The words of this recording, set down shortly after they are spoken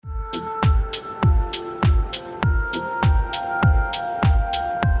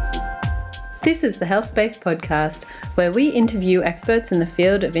This is the Health Space podcast, where we interview experts in the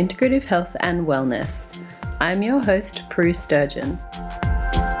field of integrative health and wellness. I'm your host, Prue Sturgeon.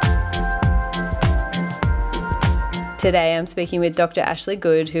 Today I'm speaking with Dr. Ashley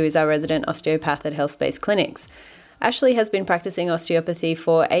Good, who is our resident osteopath at Health Space Clinics. Ashley has been practicing osteopathy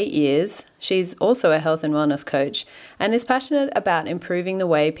for 8 years. She's also a health and wellness coach and is passionate about improving the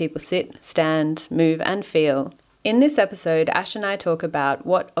way people sit, stand, move and feel. In this episode, Ash and I talk about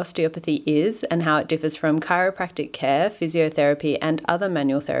what osteopathy is and how it differs from chiropractic care, physiotherapy and other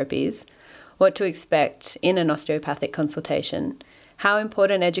manual therapies, what to expect in an osteopathic consultation, how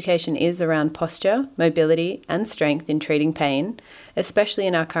important education is around posture, mobility and strength in treating pain, especially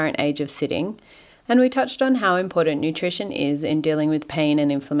in our current age of sitting, and we touched on how important nutrition is in dealing with pain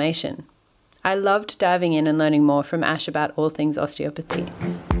and inflammation. I loved diving in and learning more from Ash about all things osteopathy.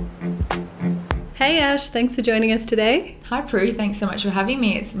 Hey Ash, thanks for joining us today. Hi Prue, thanks so much for having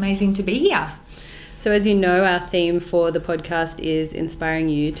me. It's amazing to be here. So as you know, our theme for the podcast is inspiring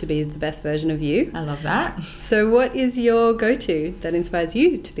you to be the best version of you. I love that. So what is your go-to that inspires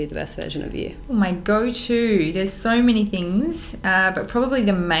you to be the best version of you? Well, my go-to, there's so many things, but probably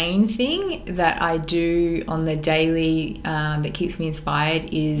the main thing that I do on the daily that keeps me inspired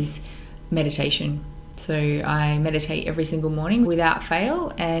is meditation. So I meditate every single morning without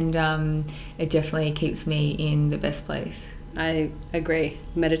fail, and it definitely keeps me in the best place. I agree.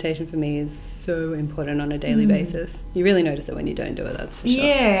 Meditation for me is so important on a daily basis. You really notice it when you don't do it, that's for sure.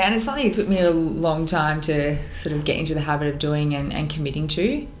 Yeah, and it's something it took me a long time to sort of get into the habit of doing and committing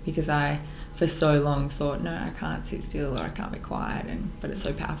to, because I for so long thought, no, I can't sit still or I can't be quiet, but it's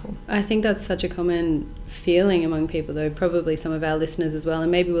so powerful. I think that's such a common feeling among people, though, probably some of our listeners as well,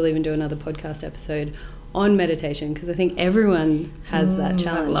 and maybe we'll even do another podcast episode on meditation, because I think everyone has that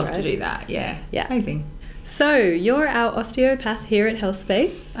challenge. I'd love right? to do that, yeah. Amazing. So, you're our osteopath here at Health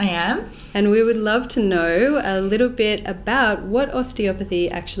Space. I am. And we would love to know a little bit about what osteopathy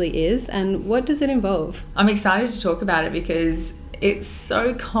actually is and what does it involve? I'm excited to talk about it because it's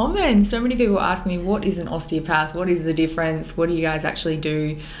so common. So many people ask me, what is an osteopath? What is the difference? What do you guys actually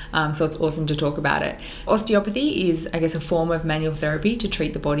do? So it's awesome to talk about it. Osteopathy is, I guess, a form of manual therapy to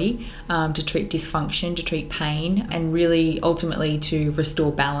treat the body, to treat dysfunction, to treat pain, and really ultimately to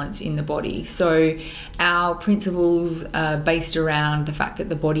restore balance in the body. So our principles are based around the fact that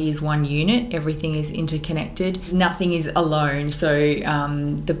the body is one unit. Everything is interconnected. Nothing is alone. So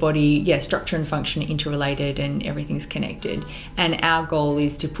the body, structure and function are interrelated and everything's connected. And our goal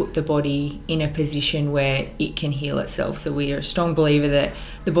is to put the body in a position where it can heal itself. So we are a strong believer that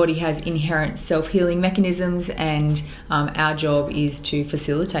the body has inherent self-healing mechanisms, and our job is to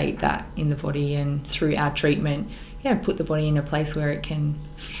facilitate that in the body, and through our treatment, put the body in a place where it can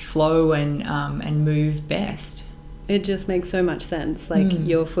flow and move best. It just makes so much sense. Like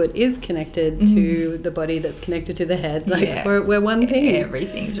your foot is connected to the body that's connected to the head. Like we're one thing.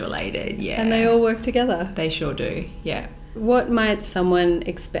 Everything's related, And they all work together. They sure do, yeah. What might someone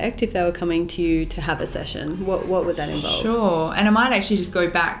expect if they were coming to you to have a session? What would that involve? Sure. And I might actually just go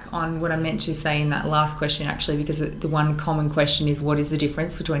back on what I meant to say in that last question, actually, because the one common question is, what is the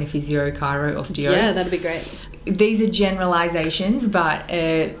difference between a physio, chiro, osteo? Yeah, that'd be great. These are generalizations, but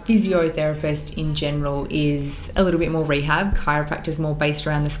a physiotherapist in general is a little bit more rehab. Chiropractor is more based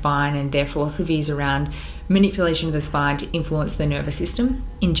around the spine, and their philosophy is around manipulation of the spine to influence the nervous system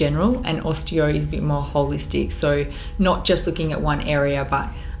in general, and osteo is a bit more holistic, so not just looking at one area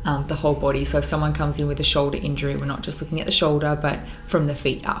but the whole body. So if someone comes in with a shoulder injury, we're not just looking at the shoulder but from the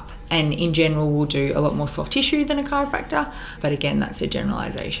feet up, and in general we'll do a lot more soft tissue than a chiropractor, but again, that's a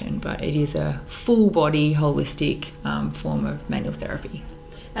generalization, but it is a full body holistic form of manual therapy.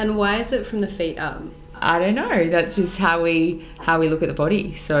 And why is it from the feet up? I don't know. That's just how we look at the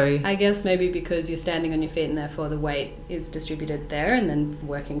body. So I guess maybe because you're standing on your feet and therefore the weight is distributed there and then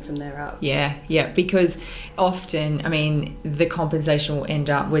working from there up. Yeah. Because often, I mean, the compensation will end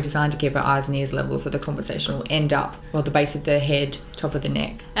up, we're designed to keep our eyes and ears level, so the compensation will end up, the base of the head, top of the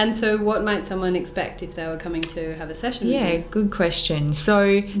neck. And so what might someone expect if they were coming to have a session? Yeah, good question.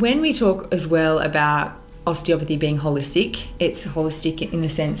 So when we talk as well about osteopathy being holistic, it's holistic in the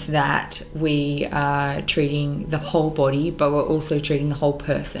sense that we are treating the whole body, but we're also treating the whole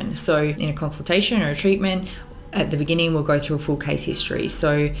person. So in a consultation or a treatment, at the beginning, we'll go through a full case history.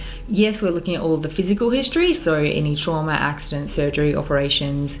 So yes, we're looking at all of the physical history, so any trauma, accident, surgery,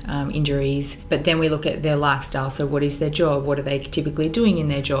 operations, injuries, but then we look at their lifestyle. So what is their job? What are they typically doing in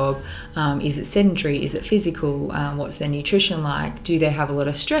their job? Is it sedentary? Is it physical? What's their nutrition like? Do they have a lot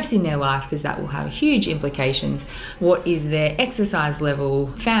of stress in their life? Because that will have huge implications. What is their exercise level,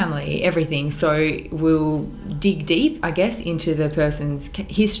 family, everything. So we'll dig deep, I guess, into the person's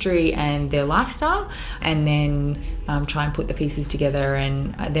history and their lifestyle, and then try and put the pieces together,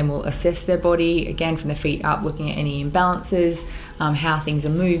 and then we'll assess their body, again from the feet up, looking at any imbalances, how things are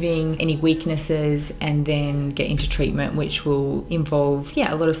moving, any weaknesses, and then get into treatment, which will involve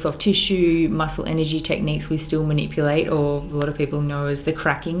a lot of soft tissue, muscle energy techniques we still manipulate, or a lot of people know as the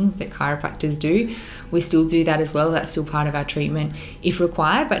cracking that chiropractors do. We still do that as well. That's still part of our treatment if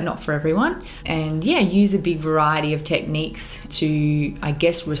required, but not for everyone. And use a big variety of techniques to, I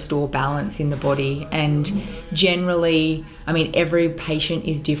guess, restore balance in the body. And generally, I mean, every patient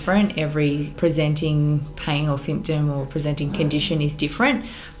is different. Every presenting pain or symptom or presenting condition is different.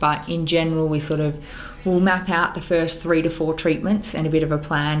 But in general, we'll map out the first 3 to 4 treatments and a bit of a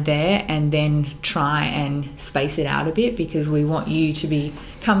plan there, and then try and space it out a bit, because we want you to be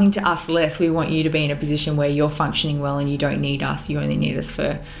coming to us less. We want you to be in a position where you're functioning well and you don't need us. You only need us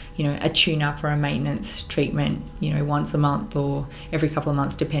for, a tune-up or a maintenance treatment, once a month or every couple of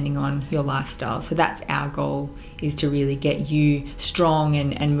months, depending on your lifestyle. So that's our goal, is to really get you strong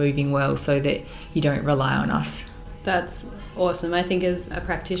and moving well so that you don't rely on us. That's awesome. I think as a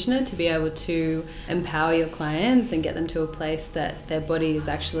practitioner, to be able to empower your clients and get them to a place that their body is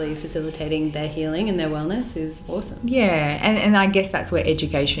actually facilitating their healing and their wellness is awesome. Yeah, and I guess that's where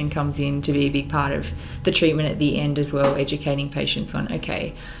education comes in to be a big part of the treatment at the end as well, educating patients on,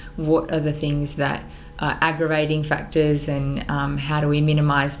 okay, what are the things that aggravating factors, and how do we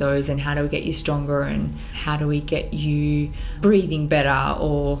minimize those, and how do we get you stronger, and how do we get you breathing better,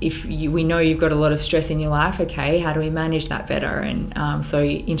 or if we know you've got a lot of stress in your life, okay, how do we manage that better? And so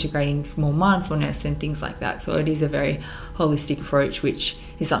integrating more mindfulness and things like that. So it is a very holistic approach, which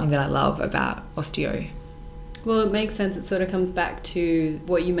is something that I love about osteo. Well, it makes sense. It sort of comes back to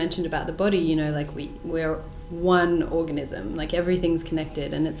what you mentioned about the body, like we're one organism, like everything's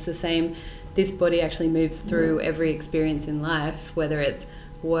connected, and it's the same. This body actually moves through every experience in life, whether it's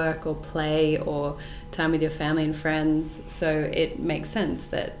work or play or time with your family and friends. So it makes sense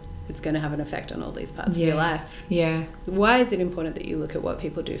that it's going to have an effect on all these parts of your life. Yeah. Why is it important that you look at what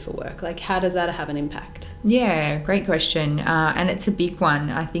people do for work? Like, how does that have an impact? Yeah, great question. And it's a big one.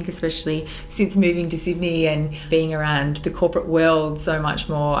 I think especially since moving to Sydney and being around the corporate world so much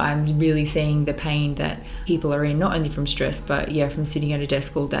more, I'm really seeing the pain that people are in, not only from stress, but from sitting at a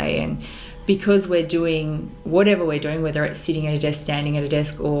desk all day. And because we're doing whatever we're doing, whether it's sitting at a desk, standing at a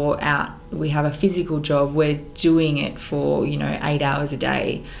desk, or out, we have a physical job, we're doing it for 8 hours a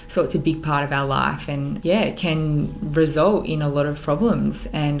day. So it's a big part of our life, and it can result in a lot of problems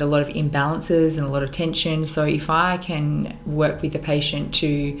and a lot of imbalances and a lot of tension. So if I can work with the patient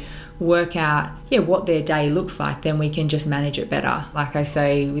to work out what their day looks like, then we can just manage it better. Like I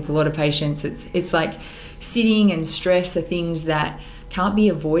say, with a lot of patients, it's like sitting and stress are things that can't be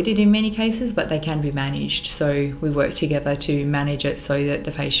avoided in many cases, but they can be managed. So we work together to manage it so that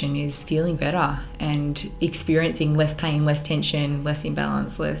the patient is feeling better and experiencing less pain, less tension, less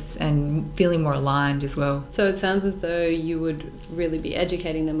imbalance, and feeling more aligned as well. So it sounds as though you would really be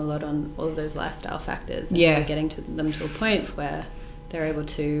educating them a lot on all of those lifestyle factors, and getting them to a point where they're able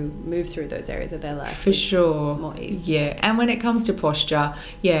to move through those areas of their life for sure, more ease. Yeah, and when it comes to posture,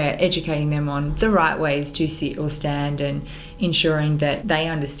 educating them on the right ways to sit or stand, and ensuring that they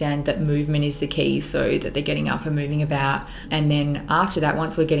understand that movement is the key, so that they're getting up and moving about. And then after that,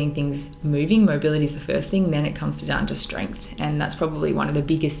 once we're getting things moving, mobility is the first thing, then it comes down to strength. And that's probably one of the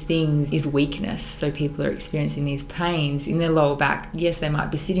biggest things, is weakness. So people are experiencing these pains in their lower back. Yes, they might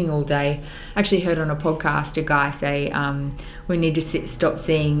be sitting all day. I actually heard on a podcast a guy say, we need to stop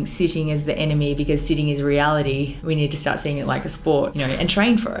seeing sitting as the enemy, because sitting is reality. We need to start seeing it like a sport, and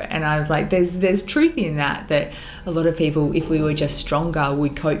train for it. And I was like, there's truth in that a lot of people, if we were just stronger,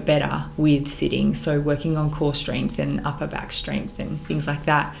 would cope better with sitting. So working on core strength and upper back strength and things like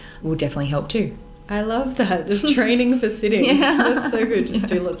that will definitely help too. I love that, the training for sitting. That's so good. Just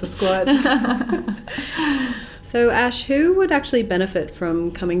do lots of squats. So Ash, who would actually benefit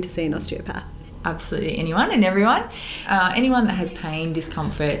from coming to see an osteopath? Absolutely anyone and everyone. Anyone that has pain,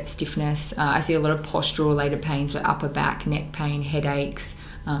 discomfort, stiffness. I see a lot of postural related pains, like upper back, neck pain, headaches,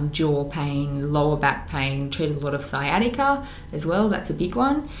 jaw pain, lower back pain, treated a lot of sciatica as well, that's a big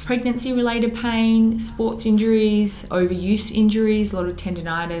one. Pregnancy related pain, sports injuries, overuse injuries, a lot of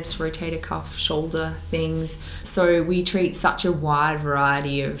tendinitis, rotator cuff, shoulder things. So we treat such a wide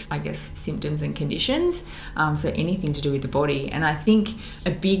variety of, I guess, symptoms and conditions, so anything to do with the body. And I think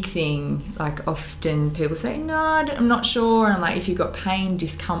a big thing, like often people say, no, I'm not sure, and I'm like, if you've got pain,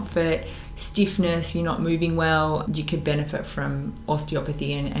 discomfort, stiffness, you're not moving well, you could benefit from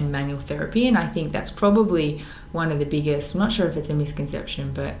osteopathy and manual therapy. And I think that's probably one of the biggest, I'm not sure if it's a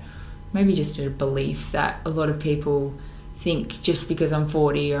misconception, but maybe just a belief that a lot of people think just because I'm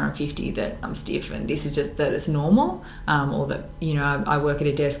 40 or I'm 50 that I'm stiff and this is just that it's normal, or that, you know, I work at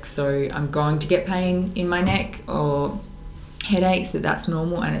a desk so I'm going to get pain in my neck or headaches, that's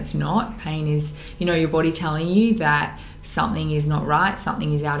normal, and it's not. Pain is, you know, your body telling you that something is not right,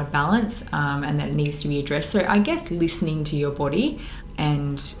 something is out of balance, and that it needs to be addressed. So I guess listening to your body,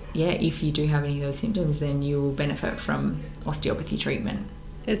 and yeah, if you do have any of those symptoms, then you will benefit from osteopathy treatment.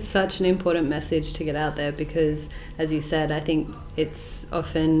 It's such an important message to get out there because, as you said, I think it's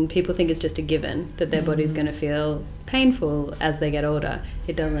often people think it's just a given that their body's going to feel painful as they get older.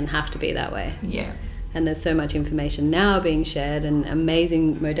 It doesn't have to be that way. Yeah. And there's so much information now being shared and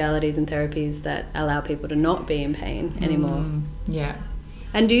amazing modalities and therapies that allow people to not be in pain anymore. Yeah.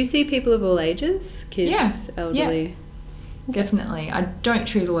 And do you see people of all ages? Kids, elderly? Yeah. Definitely. I don't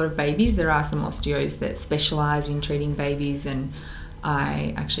treat a lot of babies. There are some osteos that specialise in treating babies, and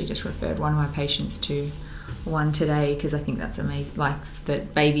I actually just referred one of my patients to one today because I think that's amazing, like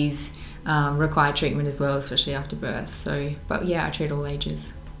that babies require treatment as well, especially after birth. So, but yeah, I treat all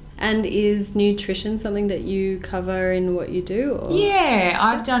ages. And is nutrition something that you cover in what you do? Or? Yeah,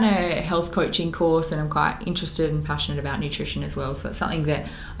 I've done a health coaching course and I'm quite interested and passionate about nutrition as well. So it's something that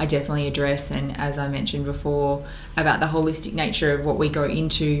I definitely address. And as I mentioned before about the holistic nature of what we go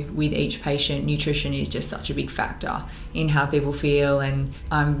into with each patient, nutrition is just such a big factor in how people feel. And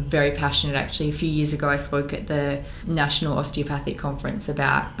I'm very passionate. Actually, a few years ago, I spoke at the National Osteopathic Conference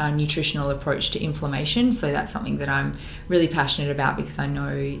about a nutritional approach to inflammation. So that's something that I'm really passionate about because I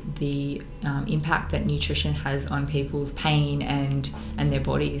know the impact that nutrition has on people's pain and their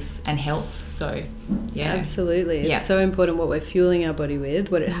bodies and health. So yeah, absolutely, it's so important what we're fueling our body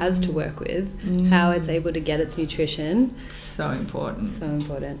with, what it has to work with, how it's able to get its nutrition. So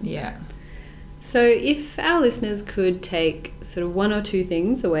important. Yeah. So if our listeners could take sort of one or two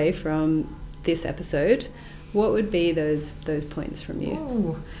things away from this episode, what would be those points from you?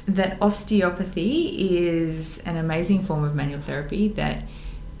 Ooh, that osteopathy is an amazing form of manual therapy that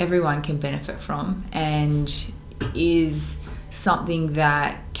everyone can benefit from and is something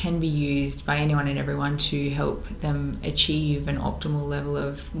that can be used by anyone and everyone to help them achieve an optimal level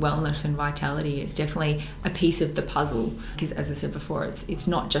of wellness and vitality. It's definitely a piece of the puzzle because, as I said before, it's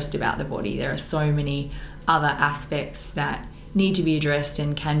not just about the body. There are so many other aspects that need to be addressed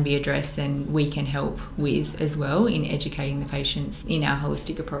and can be addressed, and we can help with as well in educating the patients in our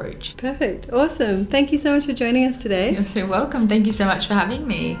holistic approach. Perfect. Awesome. Thank you so much for joining us today. You're so welcome. Thank you so much for having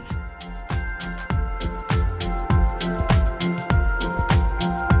me.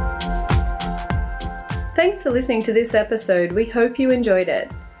 Thanks for listening to this episode. We hope you enjoyed it.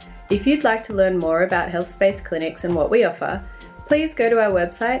 If you'd like to learn more about Healthspace Clinics and what we offer, please go to our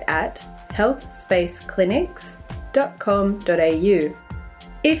website at healthspaceclinics.com.au.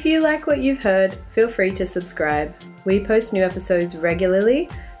 If you like what you've heard, feel free to subscribe. We post new episodes regularly,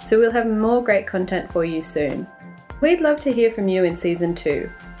 so we'll have more great content for you soon. We'd love to hear from you in Season 2.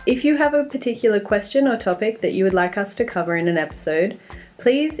 If you have a particular question or topic that you would like us to cover in an episode,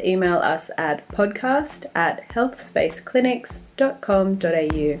 please email us at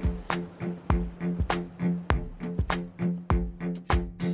podcast@healthspaceclinics.com.au.